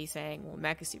might be saying, well,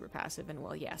 Mech is super passive, and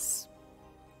well, yes.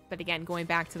 But again, going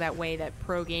back to that way that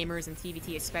pro gamers and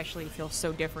TVT especially feel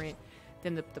so different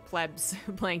than the plebs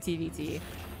playing TVT,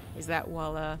 is that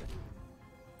while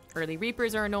early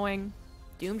Reapers are annoying,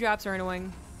 Doom Drops are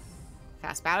annoying,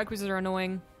 fast battlecruisers are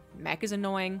annoying, Mech is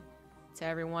annoying to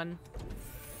everyone.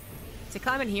 To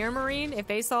Clem and HeRoMaRiNe, if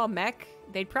they saw Mech,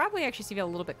 they'd probably actually feel a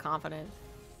little bit confident.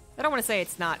 I don't want to say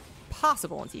it's not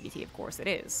possible in TVT, of course it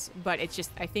is, but it's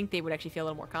just, I think they would actually feel a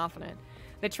little more confident.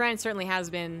 The trend certainly has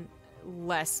been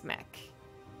less Mech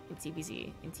in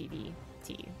TVZ, in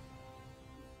TVT.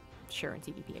 Sure, in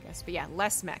TVP, I guess. But yeah,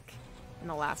 less Mech in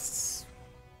the last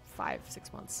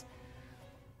 5-6 months.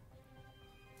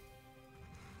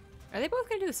 Are they both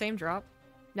going to do the same drop?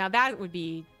 Now that would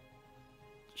be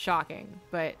shocking,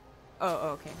 but...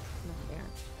 Oh, okay. No, they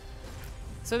aren't.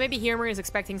 So maybe HeRoMaRiNe is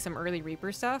expecting some early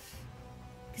Reaper stuff.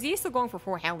 Because he is still going for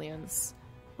 4 Hellions.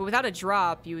 But without a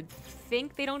drop, you would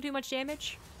think they don't do much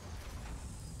damage.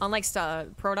 Unlike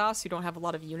Protoss, who don't have a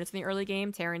lot of units in the early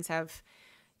game, Terrans have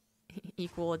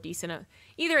equal,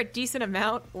 either a decent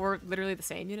amount or literally the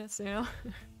same units, you know,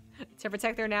 to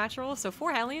protect their natural. So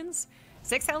 4 Hellions?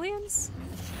 6 Hellions?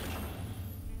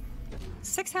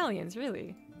 6 Hellions,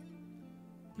 really?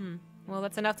 Well,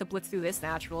 that's enough to blitz through this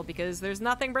natural because there's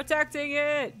nothing protecting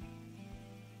it!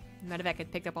 Medevac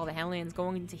had picked up all the Hellions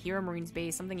going into HeRoMaRiNe's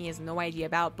base, something he has no idea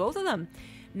about. Both of them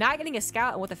not getting a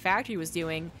scout on what the factory was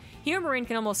doing. HeRoMaRiNe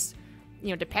can almost,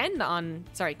 you know,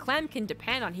 Clem can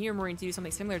depend on HeRoMaRiNe to do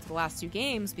something similar to the last 2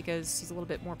 games because he's a little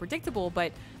bit more predictable,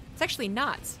 but it's actually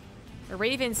not. The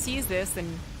Raven sees this, and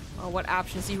well, what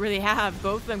options do you really have?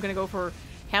 Both of them going to go for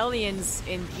Hellions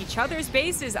in each other's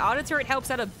bases. Auto turret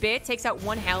helps out a bit, takes out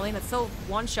 1 Hellion. That's still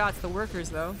 1 shot to the workers,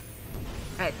 though.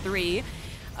 At 3.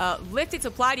 Lifted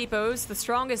supply depots, the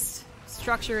strongest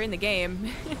structure in the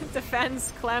game,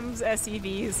 defends Clem's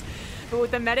SCVs. But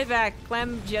with the medevac,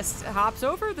 Clem just hops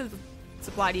over the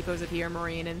supply depots of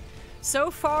HeRoMaRiNe, and so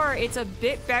far it's a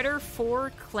bit better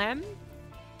for Clem,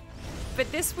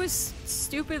 but this was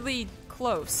stupidly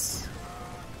close.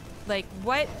 Like,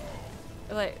 what?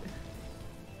 Like...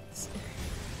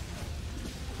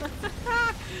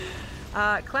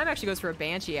 Clem actually goes for a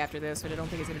Banshee after this, but I don't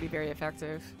think it's going to be very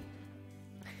effective.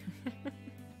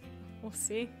 We'll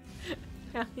see.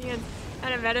 And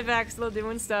a medevac still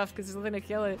doing stuff because there's nothing to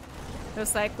kill it. No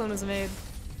Cyclone was made.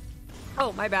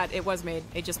 Oh, my bad. It was made.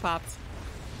 It just popped.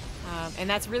 And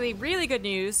that's really, really good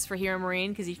news for HeRoMaRiNe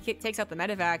because he takes out the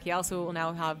medevac. He also will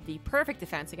now have the perfect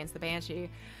defense against the Banshee,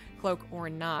 cloak or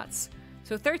not.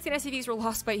 So 13 SCVs were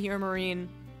lost by HeRoMaRiNe,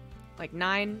 like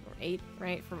 9 or 8,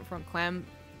 right, from Clem,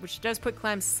 which does put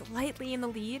Clem slightly in the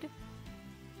lead.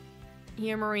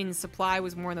 HeRoMaRiNe's supply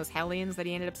was more in those Hellions that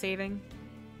he ended up saving.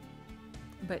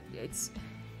 But it's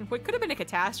what could have been a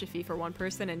catastrophe for one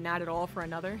person and not at all for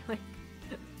another. Like,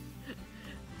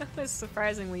 that was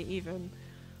surprisingly even.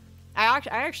 I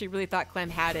actually really thought Clem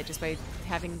had it just by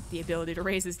having the ability to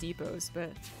raise his depots,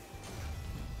 but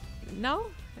no,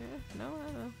 no.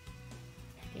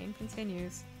 Game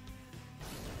continues.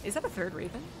 Is that a 3rd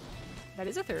Raven? That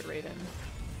is a 3rd Raven.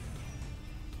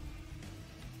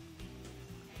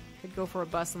 Could go for a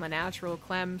bust on the natural.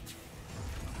 Clem,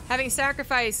 having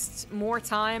sacrificed more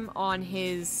time on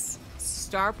his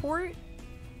starport,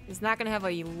 is not going to have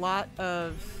a lot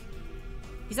of...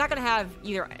 He's not going to have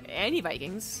either any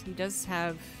Vikings. He does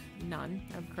have none.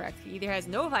 I'm correct. He either has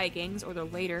no Vikings or they're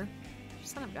later.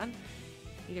 Son of a gun.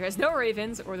 Either has no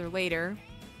Ravens or they're later.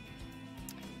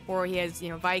 Or he has, you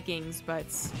know, Vikings, but...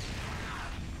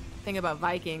 The thing about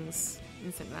Vikings,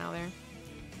 instant now there,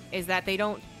 is that they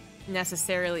don't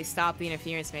necessarily stop the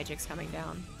interference matrix coming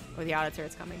down or the auto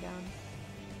turrets coming down.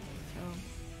 So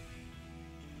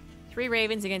 3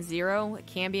 Ravens against 0, it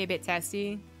can be a bit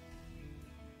testy.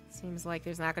 Seems like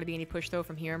there's not going to be any push though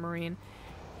from HeRoMaRiNe.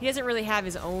 He doesn't really have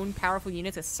his own powerful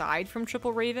units aside from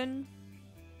Triple Raven.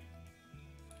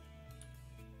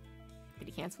 Did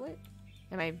he cancel it?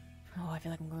 Am I... Oh, I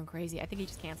feel like I'm going crazy. I think he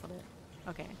just canceled it.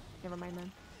 Okay, never mind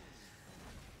then.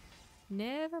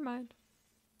 Never mind.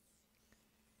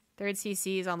 Third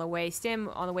CC is on the way. Stim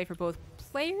on the way for both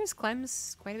players.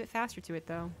 Clem's quite a bit faster to it,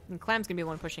 though. And Clem's going to be the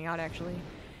one pushing out, actually. He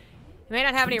may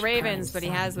not have any Ravens, but he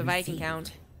has the Viking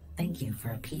count. Thank you for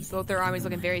a piece. Both their armies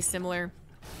looking very similar.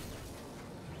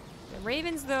 The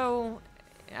Ravens, though,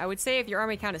 I would say if your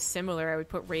army count is similar, I would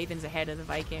put Ravens ahead of the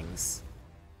Vikings.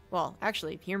 Well,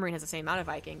 actually, HeRoMaRiNe has the same amount of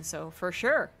Vikings, so for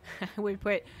sure, I would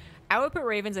put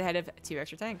Ravens ahead of 2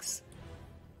 extra tanks.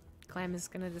 Clem is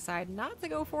going to decide not to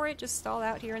go for it, just stall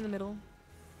out here in the middle.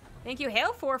 Thank you,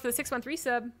 Hail4, for the 613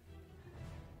 sub.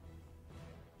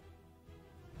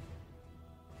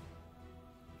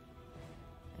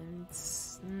 And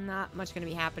it's not much going to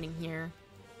be happening here.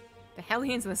 The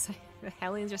Hellions and the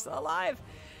Hellions are still alive.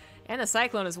 And the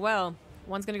Cyclone as well.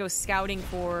 One's going to go scouting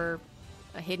for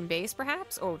a hidden base,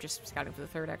 perhaps? Oh, just scouting for the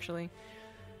third, actually.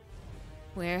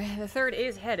 Where the third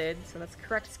is headed, so that's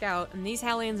correct scout. And these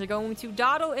Hellions are going to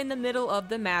dawdle in the middle of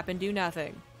the map and do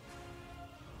nothing.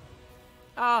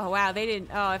 Oh, wow, they didn't...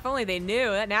 Oh, if only they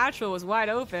knew. That natural was wide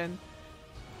open.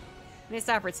 Missed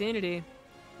opportunity.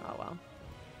 Oh, well.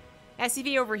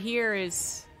 SCV over here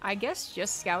is, I guess,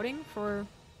 just scouting for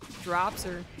drops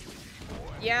or...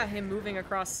 Yeah, him moving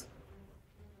across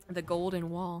the golden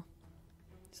wall.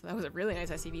 So that was a really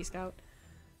nice SCV scout.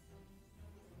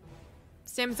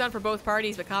 Stim's done for both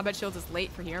parties, but Combat Shields is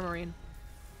late for HeRoMaRiNe.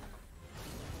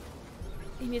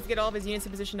 He needs to get all of his units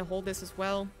in position to hold this as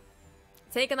well.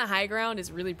 Taking the high ground is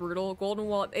really brutal. Golden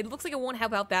Wall, it looks like it won't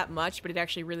help out that much, but it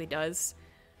actually really does.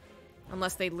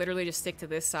 Unless they literally just stick to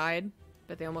this side,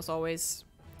 but they almost always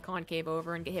concave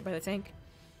over and get hit by the tank.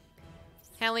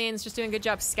 Hellions just doing a good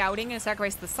job scouting and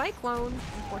sacrifice the Cyclone,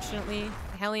 unfortunately.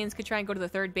 The Hellions could try and go to the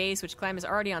third base, which Clem is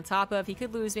already on top of. He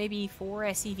could lose maybe 4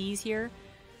 SCVs here.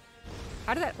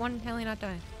 How did that one Hellion not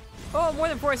die? Oh, more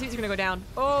than 4 SCVs are going to go down.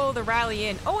 Oh, the rally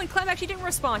in. Oh, and Clem actually didn't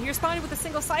respond. He responded with a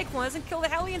single Cyclone. Doesn't kill the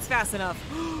Hellions fast enough.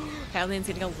 Hellions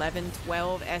getting 11,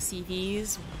 12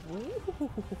 SCVs.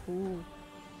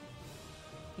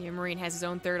 HeRoMaRiNe has his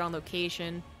own third on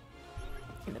location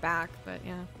in the back, but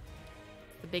yeah.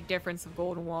 The big difference of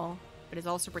Golden Wall, but is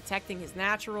also protecting his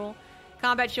natural.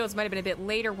 Combat Shields might have been a bit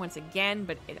later once again,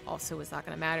 but it also is not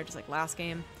going to matter, just like last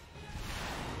game.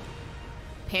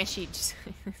 Banshee, just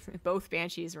both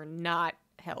Banshees were not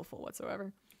helpful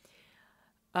whatsoever.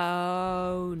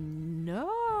 Oh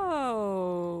no!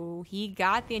 He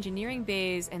got the engineering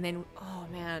bays, and then, oh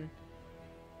man.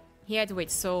 He had to wait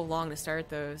so long to start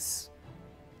those.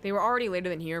 They were already later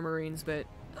than HeRoMaRiNe's, but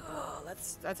oh,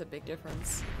 that's a big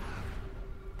difference.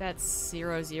 That's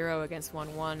 0-0 against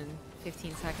 1-1 in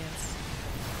 15 seconds.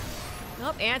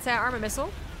 Nope, anti-armor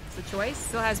missile. It's the choice.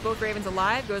 Still has both Ravens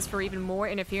alive. Goes for even more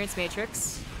interference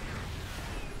matrix.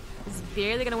 He's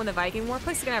barely going to win the Viking War.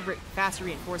 Plus, he's going to have faster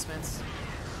reinforcements.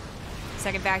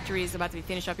 Second factory is about to be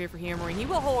finished up here for HeRoMaRiNe. He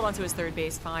will hold onto his third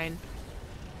base fine.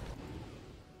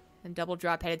 And double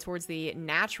drop headed towards the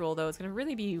natural, though. It's going to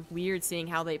really be weird seeing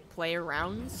how they play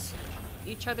around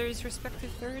each other's respective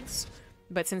thirds.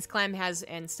 But since Clem has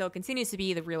and still continues to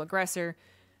be the real aggressor,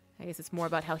 I guess it's more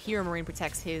about how HeRoMaRiNe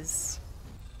protects his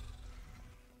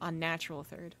unnatural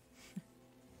third.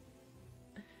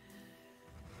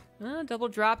 Double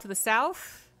drop to the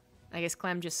south. I guess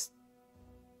Clem just...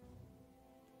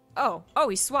 Oh,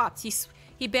 he swapped.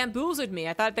 He bamboozled me.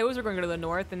 I thought those were going to go to the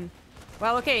north, and...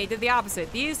 Well, okay, he did the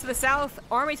opposite. These to the south,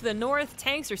 army to the north,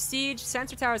 tanks are siege,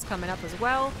 sensor towers coming up as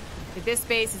well. This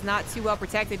base is not too well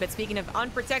protected, but speaking of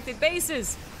unprotected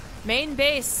bases, main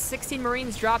base, 16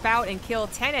 Marines drop out and kill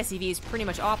 10 SCVs pretty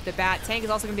much off the bat. Tank is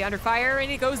also going to be under fire,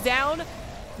 and it goes down.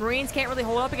 Marines can't really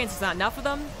hold up against, there's not enough of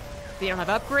them. They don't have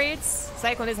upgrades.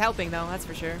 Cyclone is helping, though, that's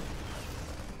for sure.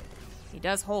 He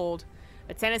does hold.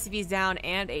 A 10 SCVs down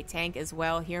and a tank as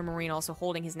well. HeRoMaRiNe also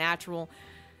holding his natural.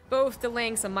 Both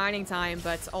delaying some mining time,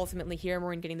 but ultimately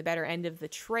HeRoMaRiNe getting the better end of the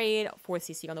trade. 4th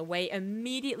CC on the way,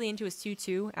 immediately into his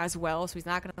 2-2 as well, so he's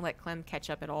not going to let Clem catch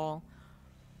up at all.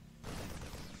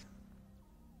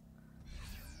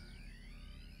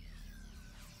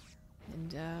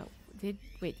 And, did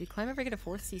Clem ever get a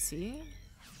 4th CC?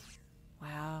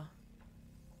 Wow.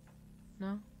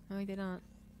 No, he did not.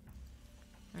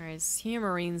 Alright,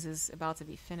 HeRoMaRiNe's is about to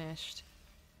be finished.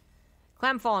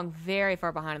 Clem falling very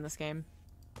far behind in this game.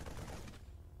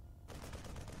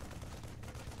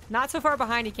 Not so far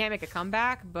behind he can't make a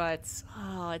comeback, but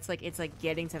oh, it's like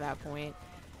getting to that point.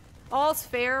 All's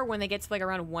fair when they get to like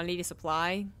around 180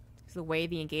 supply. It's the way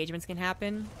the engagements can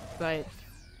happen, but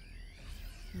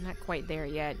I'm not quite there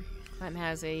yet. Clem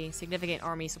has a significant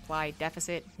army supply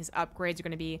deficit. His upgrades are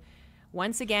going to be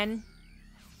once again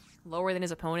lower than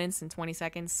his opponents in 20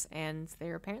 seconds, and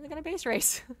they're apparently going to base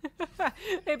race.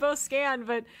 They both scanned,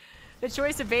 but the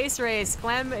choice of base race,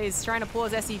 Clem is trying to pull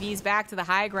his SCVs back to the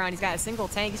high ground. He's got a single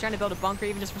tank. He's trying to build a bunker,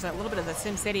 even just for a little bit of the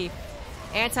Sim City.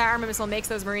 Anti-armor missile makes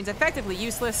those Marines effectively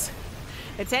useless.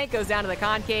 The tank goes down to the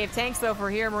concave. Tanks, though,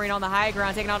 for HeRoMaRiNe on the high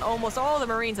ground, taking on almost all the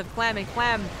Marines of Clem, and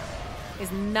Clem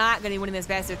is not going to be winning this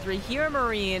best of 3.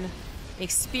 HeRoMaRiNe,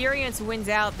 experience wins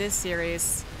out this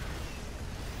series.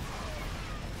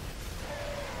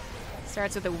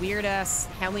 Starts with the weird-ass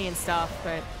Hellion stuff,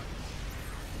 but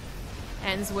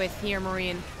ends with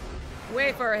HeRoMaRiNe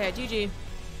way far ahead. GG.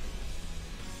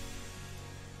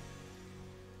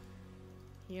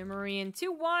 HeRoMaRiNe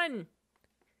 2-1.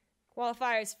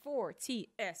 Qualifiers for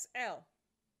TSL.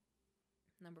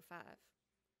 Number 5.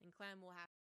 And Clem will have